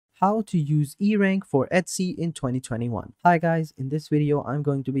How to use Erank for Etsy in 2021. Hi guys, in this video I'm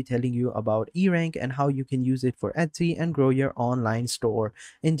going to be telling you about Erank and how you can use it for Etsy and grow your online store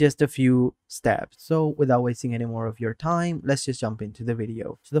in just a few steps. So without wasting any more of your time, let's just jump into the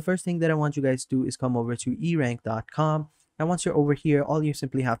video. So the first thing that I want you guys to do is come over to erank.com. And once you're over here, all you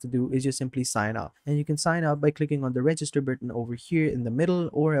simply have to do is just simply sign up. And you can sign up by clicking on the register button over here in the middle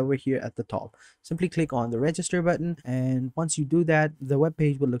or over here at the top. Simply click on the register button, and once you do that, the web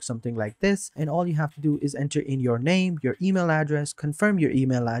page will look something like this. And all you have to do is enter in your name, your email address, confirm your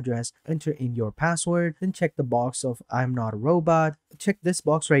email address, enter in your password, then check the box of I'm not a robot. Check this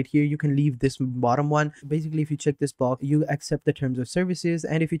box right here. You can leave this bottom one. Basically, if you check this box, you accept the terms of services,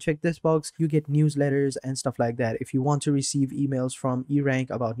 and if you check this box, you get newsletters and stuff like that. If you want to receive emails from Erank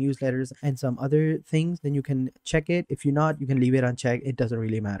about newsletters and some other things, then you can check it. If you're not, you can leave it unchecked. It doesn't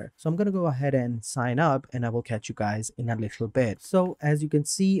really matter. So I'm gonna go ahead and sign up, and I will catch you guys in a little bit. So as you can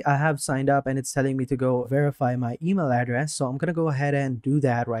see, I have signed up and it's telling me to go verify my email address. So I'm gonna go ahead and do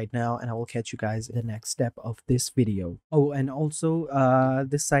that right now, and I will catch you guys in the next step of this video. Oh, and also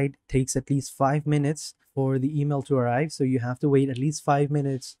this site takes at least 5 minutes for the email to arrive. So you have to wait at least 5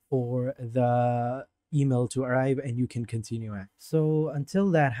 minutes for the email to arrive and you can continue it. So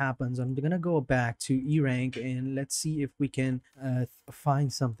until that happens, I'm gonna go back to Erank and let's see if we can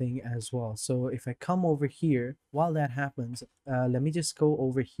find something as well. So if I come over here, while that happens, let me just go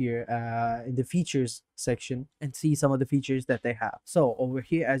over here in the features section and see some of the features that they have. So over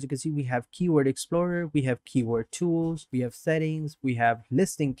here, as you can see, we have Keyword Explorer, we have Keyword Tools, we have Settings, we have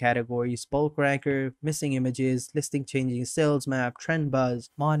Listing Categories, Bulk Ranker, Missing Images, Listing Changing, Sales Map, Trend Buzz,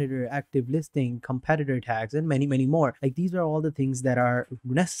 Monitor, Active Listing, Competitor Tags, and many more. Like, these are all the things that are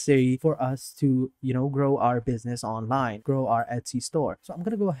necessary for us to, grow our business online, grow our Etsy store. So I'm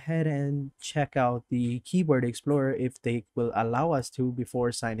gonna go ahead and check out the Keyword Explorer if they will allow us to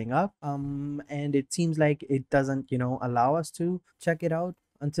before signing up. And it seems like it doesn't allow us to check it out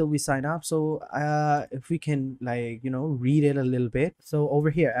until we sign up. So if we can read it a little bit. So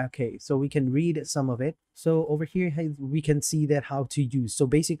over here, okay, so we can read some of it. So over here we can see that how to use. So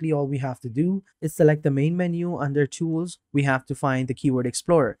basically all we have to do is select the main menu. Under tools, we have to find the Keyword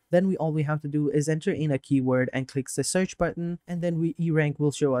Explorer. Then all we have to do is enter in a keyword and click the search button, and then Erank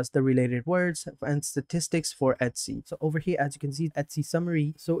will show us the related words and statistics for Etsy. So over here, as you can see, Etsy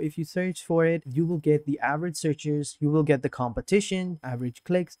summary. So if you search for it, you will get the average searches, you will get the competition, average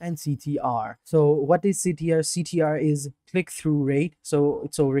clicks, and CTR. So what is CTR? CTR is click-through rate. So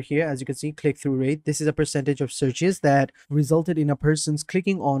it's over here, as you can see, click-through rate. This is a percentage of searches that resulted in a person's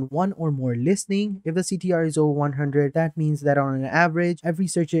clicking on one or more listing. If the CTR is over 100, that means that on an average, every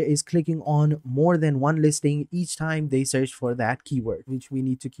searcher is clicking on more than one listing each time they search for that keyword, which we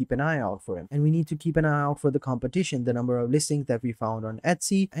need to keep an eye out for. And we need to keep an eye out for the competition, the number of listings that we found on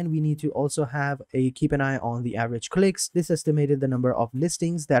Etsy, and we need to also keep an eye on the average clicks. This estimated the number of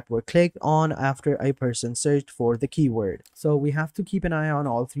listings that were clicked on after a person searched for the keyword. So we have to keep an eye on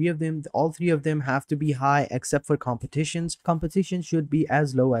all three of them. All three of them have to be high except for competitions. Competition should be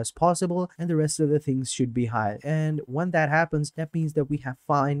as low as possible, and the rest of the things should be high. And when that happens, that means that we have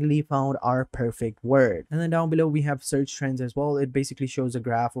finally found our perfect word. And then down below we have search trends as well. It basically shows a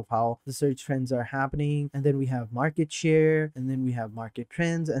graph of how the search trends are happening, and then we have market share, and then we have market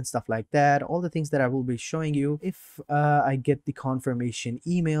trends and stuff like that. All the things that I will be showing you. If I get the confirmation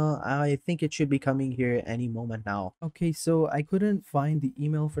email, I think it should be coming here any moment now. Okay, so I couldn't find the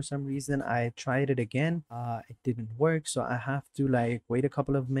email for some reason. I tried it again. It didn't work, so I have to wait a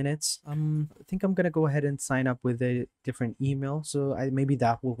couple of minutes. I think I'm gonna go ahead and sign up with a different email, so maybe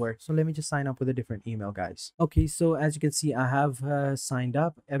that will work. So let me just sign up with a different email, guys. Okay, so as you can see, I have signed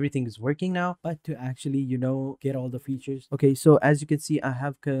up. Everything is working now, but to actually get all the features. Okay, so as you can see, I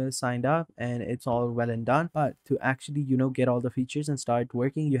have signed up and it's all well and done, but to actually get all the features and start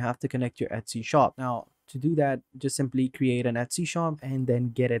working, you have to connect your Etsy shop. Now, to do that, just simply create an Etsy shop and then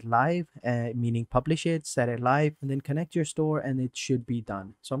get it live, meaning publish it, set it live, and then connect your store, and it should be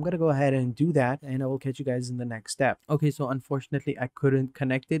done. So I'm gonna go ahead and do that, and I will catch you guys in the next step. Okay, so unfortunately I couldn't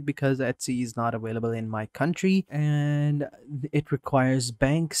connect it because Etsy is not available in my country, and it requires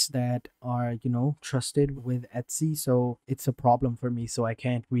banks that are trusted with Etsy. So it's a problem for me, so I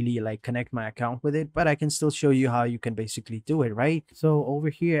can't really connect my account with it, but I can still show you how you can basically do it, right? So over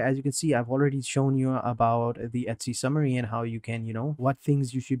here, as you can see, I've already shown you about the Etsy summary and how you can what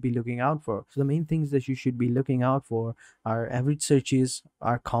things you should be looking out for. So the main things that you should be looking out for are average searches,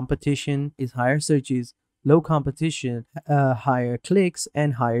 our competition is higher searches, low competition, higher clicks,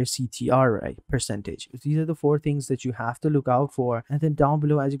 and higher CTR percentage. These are the four things that you have to look out for. And then down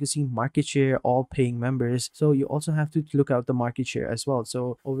below, as you can see, market share, all paying members. So you also have to look out the market share as well.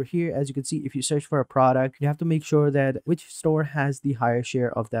 So over here, as you can see, if you search for a product, you have to make sure that which store has the higher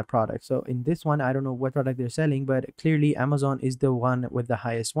share of that product. So in this one, I don't know what product they're selling, but clearly Amazon is the one with the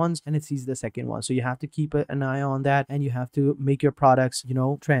highest ones, and it sees the second one. So you have to keep an eye on that, and you have to make your products,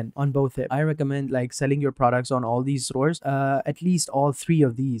 trend on both. I recommend like selling your products on all these stores, at least all three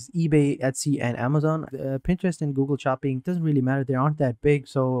of these: eBay, Etsy, and Amazon. Pinterest and Google Shopping doesn't really matter, they aren't that big,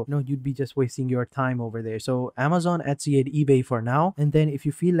 so you'd be just wasting your time over there. So Amazon, Etsy, and eBay for now, and then if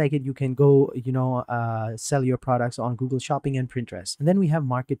you feel like it, you can go sell your products on Google Shopping and Pinterest. And then we have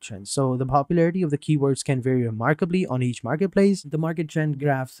market trends. So the popularity of the keywords can vary remarkably on each marketplace. The market trend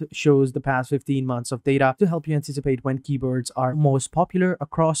graph shows the past 15 months of data to help you anticipate when keywords are most popular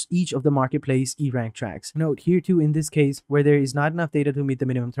across each of the marketplace Erank tracks. Note here too, in this case, where there is not enough data to meet the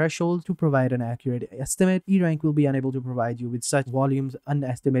minimum threshold to provide an accurate estimate, Erank will be unable to provide you with such volumes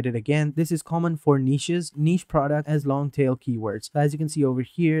unestimated. Again, this is common for niche product as long tail keywords. So as you can see over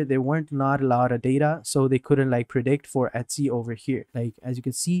here, there weren't not a lot of data, so they couldn't like predict for Etsy over here. Like as you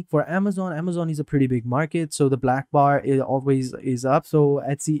can see, for Amazon is a pretty big market, so the black bar is always is up, so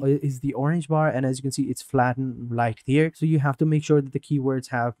Etsy is the orange bar, and as you can see, it's flattened right here. So you have to make sure that the keywords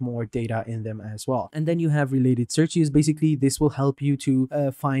have more data in them as well. And then you have related searches. Basically, this will help you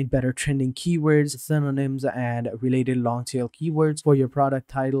to find better trending keywords, synonyms, and related long tail keywords for your product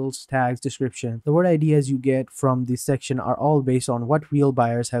titles, tags, description. The word ideas you get from this section are all based on what real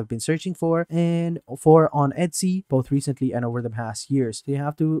buyers have been searching for and for on Etsy, both recently and over the past years. So you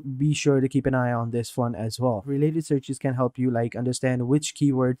have to be sure to keep an eye on this one as well. Related searches can help you like understand which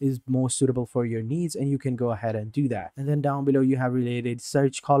keyword is most suitable for your needs, and you can go ahead and do that. And then down below, you have related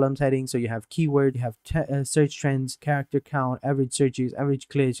search column headings. So you have keyword, you have search trends, character count, average searches, average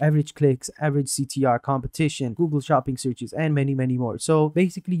clicks, average CTR, competition, Google Shopping searches, and many more. So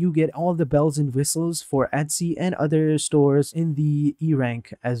basically, you get all the bells and whistles for Etsy and other stores in the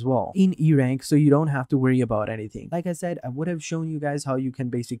Erank as well. In Erank, so you don't have to worry about anything. Like I said, I would have shown you guys how you can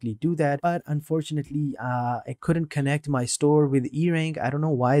basically do that, but unfortunately, I couldn't connect my store with Erank. I don't know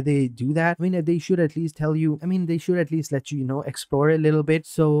why they do that. I mean, they should at least tell you. I mean, they should at least let you, explore a little bit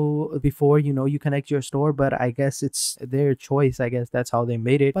so before you connect your store. But I guess it's their choice. I guess that's how they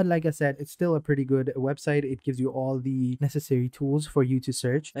made it. But like I said, it's still a pretty good website. It gives you all the necessary tools for you to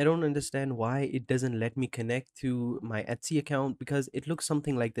search. I don't understand why it doesn't let me connect to my Etsy account, because it looks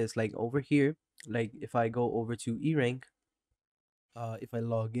something like this. Like over here, like if I go over to Erank, if I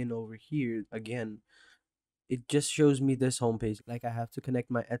log in over here again, it just shows me this homepage. Like I have to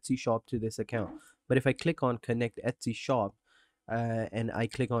connect my Etsy shop to this account. But if I click on connect Etsy shop, and I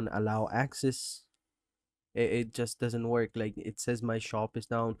click on allow access, it just doesn't work. Like it says my shop is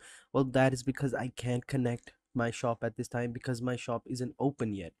down. Well, that is because I can't connect my shop at this time, because my shop isn't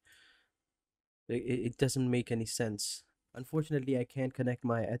open yet. It doesn't make any sense. Unfortunately, I can't connect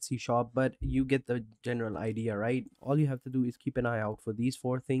my Etsy shop, but you get the general idea, right? All you have to do is keep an eye out for these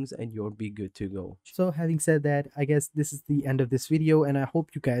four things and you'll be good to go. So having said that, I guess this is the end of this video, and I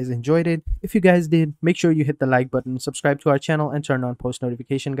hope you guys enjoyed it. If you guys did, make sure you hit the like button, subscribe to our channel, and turn on post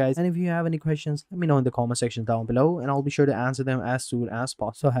notification, guys. And if you have any questions, let me know in the comment section down below, and I'll be sure to answer them as soon as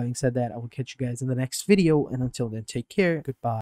possible. So having said that, I will catch you guys in the next video, and until then, take care. Goodbye.